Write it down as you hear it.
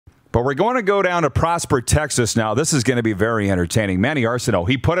But we're going to go down to Prosper, Texas now. This is going to be very entertaining. Manny Arceneaux,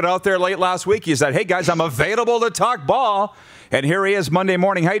 he put it out there late last week. He said, hey, guys, I'm available to talk ball. And here he is Monday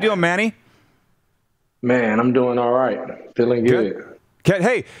morning. How you doing, Manny? Man, I'm doing all right. Feeling good.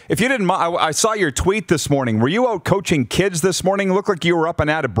 Hey, if you didn't mind, I saw your tweet this morning. Were you out coaching kids this morning? Looked like you were up and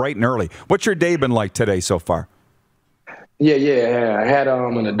at it bright and early. What's your day been like today so far? Yeah. I had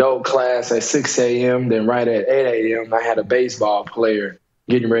an adult class at 6 a.m. Then right at 8 a.m., I had a baseball player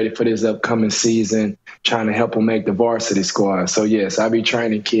getting ready for this upcoming season, trying to help them make the varsity squad. So, yes, I'll be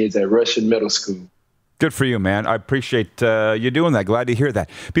training kids at Russian Middle School. Good for you, man. I appreciate you doing that. Glad to hear that.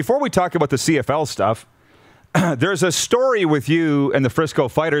 Before we talk about the CFL stuff, there's a story with you and the Frisco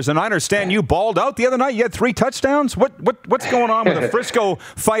Fighters, and I understand you balled out the other night. You had 3 touchdowns. What's going on with the Frisco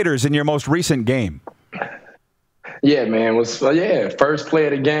Fighters in your most recent game? Yeah, man. First play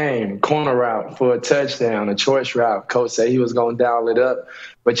of the game, corner route for a touchdown, a choice route. Coach said he was going to dial it up.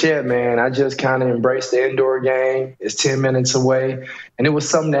 But, yeah, man, I just kind of embraced the indoor game. It's 10 minutes away. And it was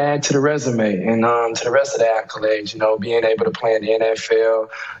something to add to the resume and to the rest of the accolades, being able to play in the NFL,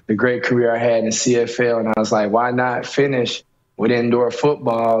 the great career I had in the CFL. And I was like, why not finish with indoor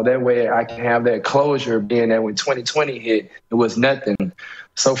football? That way I can have that closure, being that when 2020 hit, it was nothing.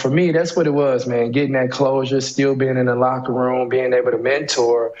 So for me, that's what it was, man, getting that closure, still being in the locker room, being able to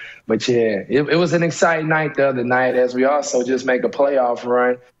mentor. But, yeah, it was an exciting night the other night as we also just make a playoff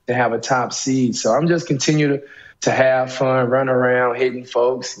run to have a top seed. So I'm just continue to have fun, run around, hitting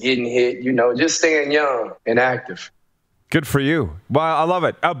folks, getting hit, just staying young and active. Good for you. Well, I love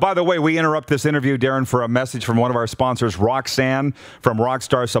it. By the way, we interrupt this interview, Darren, for a message from one of our sponsors, Roxanne from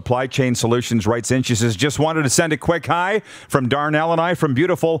Rockstar Supply Chain Solutions writes in. She says, just wanted to send a quick hi from Darnell and I from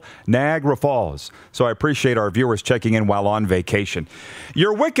beautiful Niagara Falls. So I appreciate our viewers checking in while on vacation.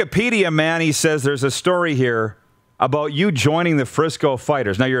 Your Wikipedia, Manny, says there's a story here about you joining the Frisco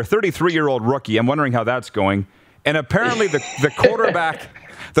Fighters. Now, you're a 33-year-old rookie. I'm wondering how that's going. And apparently the quarterback...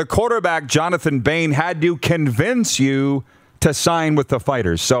 The quarterback, Jonathan Bain, had to convince you to sign with the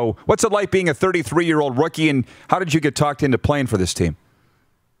Fighters. So what's it like being a 33-year-old rookie, and how did you get talked into playing for this team?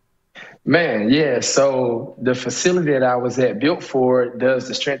 Man, yeah. So the facility that I was at, Built For It, does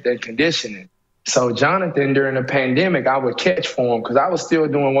the strength and conditioning. So Jonathan, during the pandemic, I would catch for him because I was still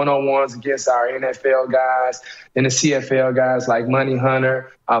doing one-on-ones against our NFL guys and the CFL guys like Money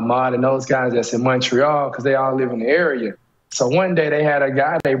Hunter, Ahmad, and those guys that's in Montreal because they all live in the area. So one day they had a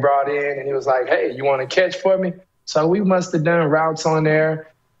guy they brought in, and he was like, hey, you want to catch for me? So we must have done routes on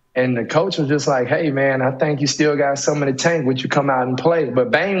there. And the coach was just like, hey, man, I think you still got some in the tank. Would you come out and play?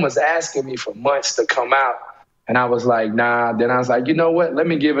 But Bain was asking me for months to come out. And I was like, nah. Then I was like, you know what? Let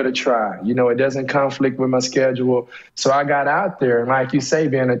me give it a try. It doesn't conflict with my schedule. So I got out there. And like you say,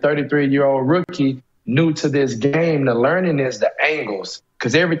 being a 33-year-old rookie, new to this game, the learning is the angles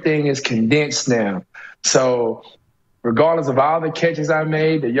because everything is condensed now. So regardless of all the catches I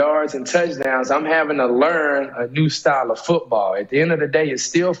made, the yards and touchdowns, I'm having to learn a new style of football. At the end of the day, it's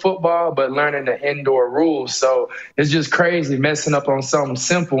still football, but learning the indoor rules. So it's just crazy messing up on something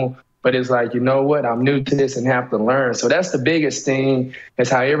simple, but it's like, you know what, I'm new to this and have to learn. So that's the biggest thing is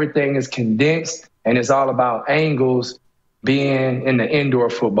how everything is condensed, and it's all about angles being in the indoor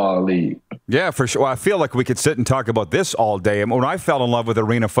football league. Yeah, for sure. Well, I feel like we could sit and talk about this all day. And when I fell in love with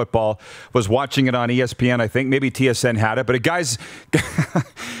arena football was watching it on ESPN, I think. Maybe TSN had it. But a guy's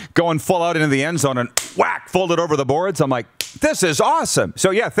going full out into the end zone and whack, folded over the boards. I'm like, this is awesome.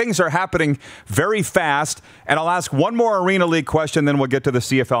 So, yeah, things are happening very fast. And I'll ask one more Arena League question, then we'll get to the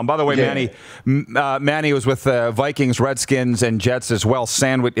CFL. And by the way, Manny was with Vikings, Redskins, and Jets as well. His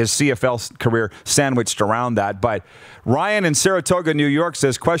CFL career sandwiched around that. But Ryan in Saratoga, New York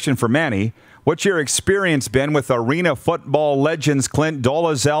says, question for Manny. What's your experience been with arena football legends Clint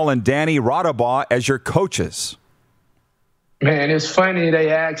Dolezal and Danny Rodabaugh as your coaches? Man, it's funny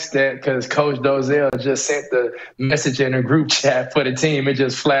they asked that because Coach Dolezal just sent the message in a group chat for the team. It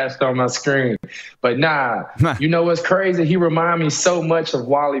just flashed on my screen. But you know what's crazy? He reminds me so much of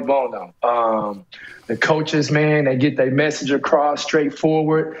Wally Bono. The coaches, man, they get their message across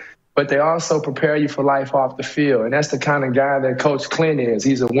straightforward, but they also prepare you for life off the field. And that's the kind of guy that Coach Clint is.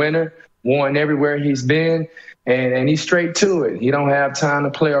 He's a winner, won everywhere he's been. And he's straight to it. He don't have time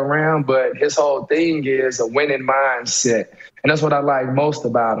to play around, but his whole thing is a winning mindset. And that's what I like most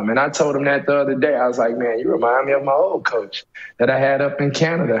about him. And I told him that the other day. I was like, man, you remind me of my old coach that I had up in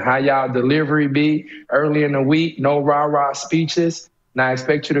Canada. How y'all delivery be early in the week, no rah-rah speeches. And I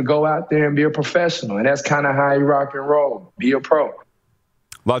expect you to go out there and be a professional. And that's kind of how you rock and roll. Be a pro.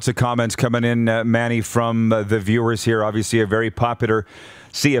 Lots of comments coming in, Manny, from the viewers here. Obviously a very popular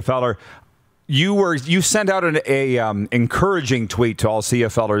CFL'er. You sent out an encouraging tweet to all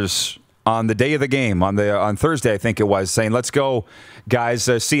CFLers on the day of the game on Thursday, I think it was, saying, "Let's go, guys,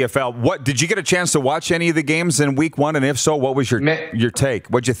 CFL." What did you get a chance to watch any of the games in week one? And if so, what was your take?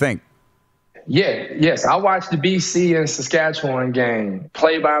 What'd you think? Yes, I watched the BC and Saskatchewan game,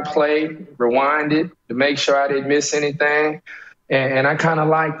 play by play, rewinded to make sure I didn't miss anything. And I kind of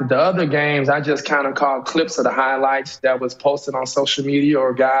liked the other games. I just kind of caught clips of the highlights that was posted on social media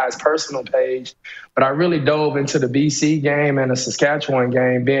or guys' personal page. But I really dove into the BC game and the Saskatchewan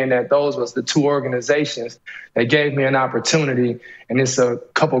game, being that those was the two organizations that gave me an opportunity. And it's a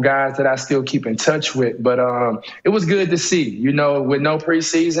couple guys that I still keep in touch with. But it was good to see. You know, with no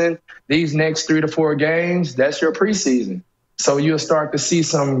preseason, these next 3 to 4 games, that's your preseason. So you'll start to see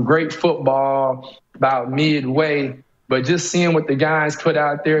some great football about midway. But just seeing what the guys put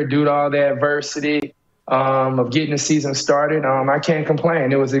out there due to all the adversity of getting the season started, I can't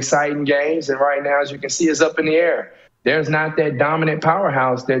complain. It was exciting games. And right now, as you can see, it's up in the air. There's not that dominant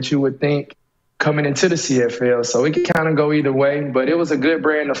powerhouse that you would think coming into the CFL. So it could kind of go either way. But it was a good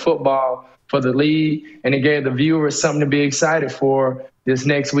brand of football for the league, and it gave the viewers something to be excited for this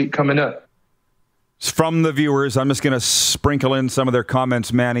next week coming up. From the viewers, I'm just going to sprinkle in some of their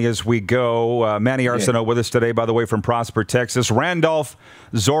comments, Manny, as we go. Manny Arceneaux with us today, by the way, from Prosper, Texas. Randolph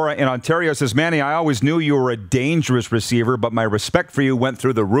Zora in Ontario says, "Manny, I always knew you were a dangerous receiver, but my respect for you went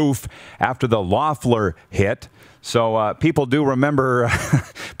through the roof after the Loeffler hit." So people do remember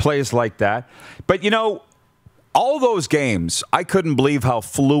plays like that. But, you know, all those games, I couldn't believe how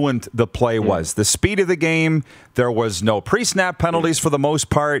fluent the play was. The speed of the game, there was no pre-snap penalties for the most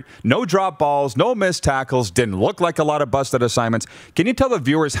part, no drop balls, no missed tackles, didn't look like a lot of busted assignments. Can you tell the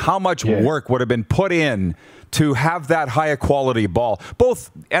viewers how much work would have been put in to have that higher quality ball,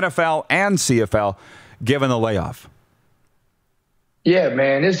 both NFL and CFL, given the layoff? Yeah,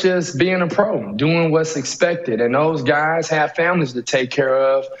 man, it's just being a pro, doing what's expected. And those guys have families to take care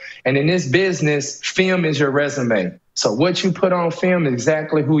of. And in this business, film is your resume. So what you put on film is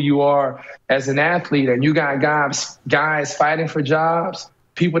exactly who you are as an athlete. And you got guys fighting for jobs,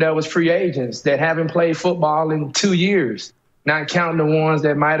 people that was free agents that haven't played football in 2 years, not counting the ones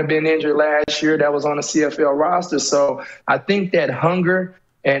that might have been injured last year that was on the CFL roster. So I think that hunger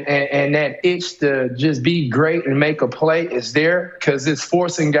and that itch to just be great and make a play is there, because it's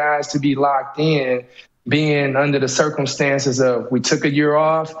forcing guys to be locked in, being under the circumstances of, we took a year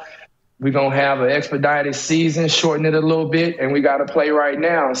off, we're going to have an expedited season, shorten it a little bit, and we got to play right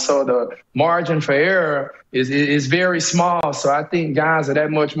now. So the margin for error is very small. So I think guys are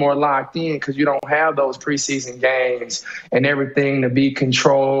that much more locked in because you don't have those preseason games and everything to be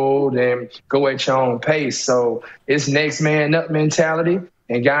controlled and go at your own pace. So it's next man up mentality.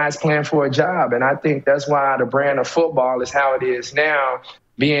 And guys playing for a job. And I think that's why the brand of football is how it is now,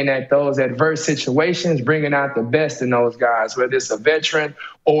 being at those adverse situations, bringing out the best in those guys, whether it's a veteran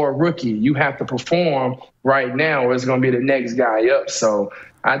or a rookie. You have to perform right now or it's going to be the next guy up. So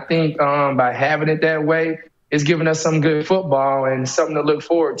I think by having it that way, it's giving us some good football and something to look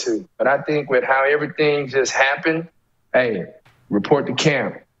forward to. But I think with how everything just happened, hey, report to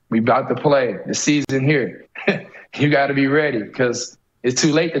camp. We about to play the season here. You got to be ready because it's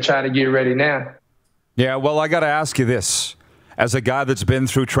too late to try to get ready now. Yeah, well, I got to ask you this. As a guy that's been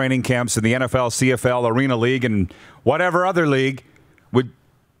through training camps in the NFL, CFL, Arena League, and whatever other league,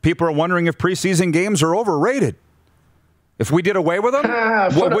 people are wondering if preseason games are overrated. If we did away with them,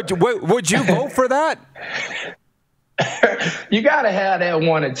 would you vote for that? You got to have that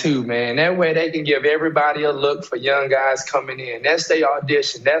 1 or 2, man. That way they can give everybody a look for young guys coming in. That's their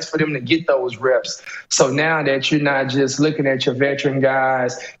audition. That's for them to get those reps. So now that you're not just looking at your veteran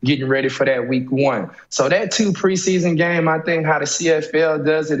guys getting ready for that week 1. So that 2 preseason game, I think how the CFL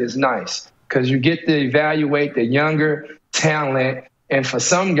does it is nice because you get to evaluate the younger talent. And for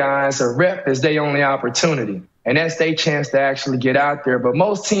some guys, a rep is their only opportunity. And that's their chance to actually get out there. But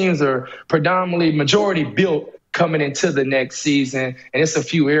most teams are predominantly majority built coming into the next season, and it's a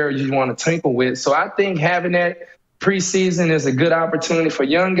few areas you want to tinkle with. So I think having that preseason is a good opportunity for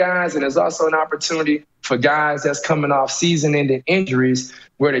young guys, and it's also an opportunity for guys that's coming off season-ending injuries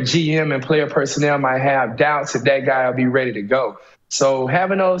where the GM and player personnel might have doubts if that guy will be ready to go. So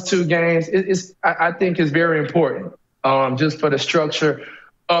having those 2 games, I think is very important just for the structure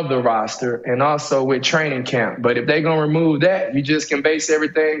of the roster and also with training camp. But if they're going to remove that, you just can base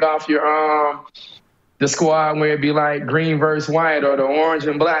everything off your the squad where it'd be like green versus white or the orange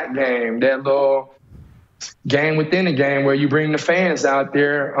and black game, that little game within the game where you bring the fans out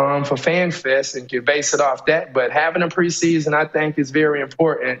there for Fan Fest and can base it off that. But having a preseason, I think, is very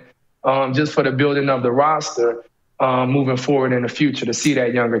important just for the building of the roster moving forward in the future to see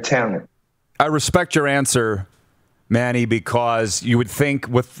that younger talent. I respect your answer, Manny, because you would think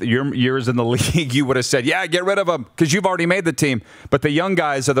with your years in the league, you would have said, "Yeah, get rid of them," because you've already made the team. But the young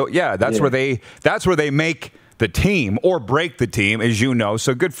guys are that's where they make the team or break the team, as you know.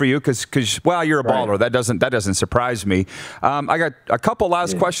 So good for you, because you're a baller. That doesn't surprise me. I got a couple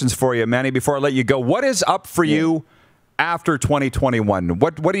last questions for you, Manny, before I let you go. What is up for you after 2021?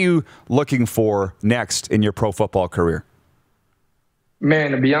 What are you looking for next in your pro football career?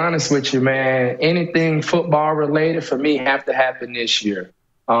 Man, to be honest with you, man, anything football related for me have to happen this year.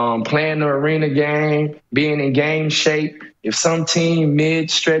 Playing the arena game, being in game shape. If some team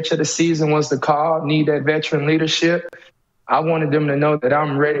mid-stretch of the season was the call, need that veteran leadership, I wanted them to know that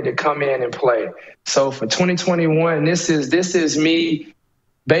I'm ready to come in and play. So for 2021, this is me.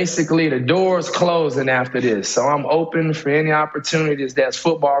 Basically, the door's closing after this. So I'm open for any opportunities that's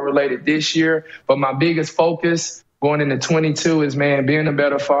football related this year. But my biggest focus going into 22 is, man, being a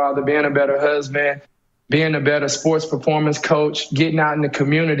better father, being a better husband, being a better sports performance coach, getting out in the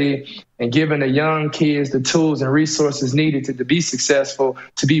community and giving the young kids the tools and resources needed to be successful,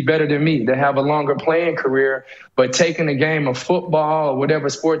 to be better than me, to have a longer playing career, but taking the game of football or whatever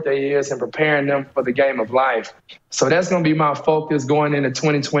sport they is and preparing them for the game of life. So that's going to be my focus going into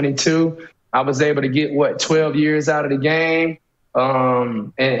 2022. I was able to get, 12 years out of the game.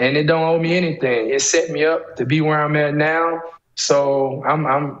 And it don't owe me anything. It set me up to be where I'm at now. So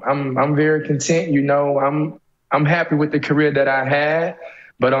I'm very content. You know, I'm happy with the career that I had.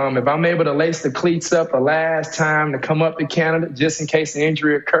 But if I'm able to lace the cleats up a last time to come up to Canada, just in case an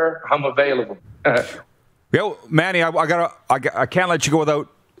injury occur, I'm available. Yo, Manny, I can't let you go without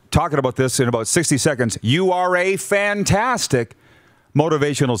talking about this in about 60 seconds. You are a fantastic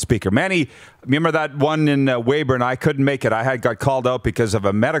motivational speaker. Manny, remember that one in Weyburn? I couldn't make it. I got called out because of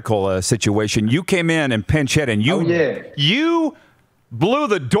a medical situation. You came in and pinch hit, and you blew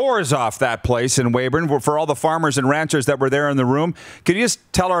the doors off that place in Weyburn for all the farmers and ranchers that were there in the room. Can you just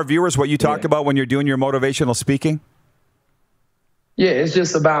tell our viewers what you talk about when you're doing your motivational speaking? Yeah, it's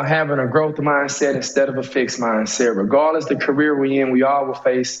just about having a growth mindset instead of a fixed mindset. Regardless of the career we're in, we all will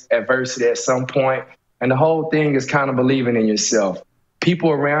face adversity at some point. And the whole thing is kind of believing in yourself.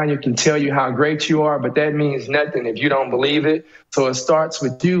 People around you can tell you how great you are, but that means nothing if you don't believe it. So it starts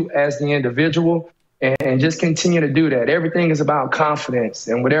with you as the individual, and just continue to do that. Everything is about confidence,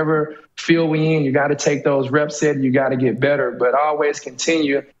 and whatever field we in, you got to take those reps in, you got to get better, but always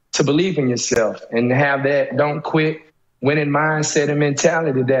continue to believe in yourself and have that don't quit winning mindset and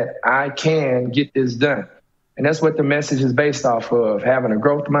mentality that I can get this done. And that's what the message is based off of, having a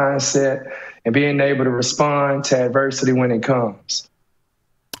growth mindset and being able to respond to adversity when it comes.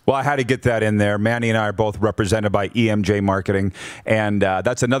 Well, I had to get that in there. Manny and I are both represented by EMJ Marketing, and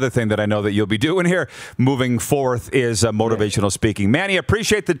that's another thing that I know that you'll be doing here moving forth is motivational speaking. Manny,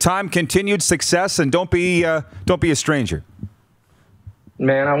 appreciate the time, continued success, and don't be a stranger.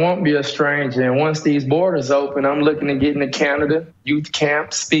 Man, I won't be a stranger. And once these borders open, I'm looking to get into Canada, youth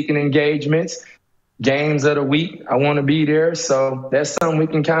camps, speaking engagements, games of the week. I want to be there, so that's something we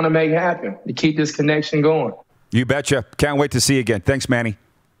can kind of make happen to keep this connection going. You betcha. Can't wait to see you again. Thanks, Manny.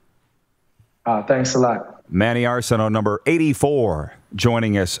 Thanks a lot. Manny Arceneaux, number 84,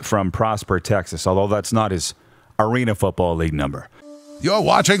 joining us from Prosper, Texas, although that's not his Arena Football League number. You're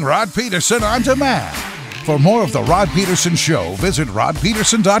watching Rod Pedersen On Demand. For more of The Rod Pedersen Show, visit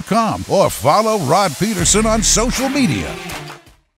rodpedersen.com or follow Rod Pedersen on social media.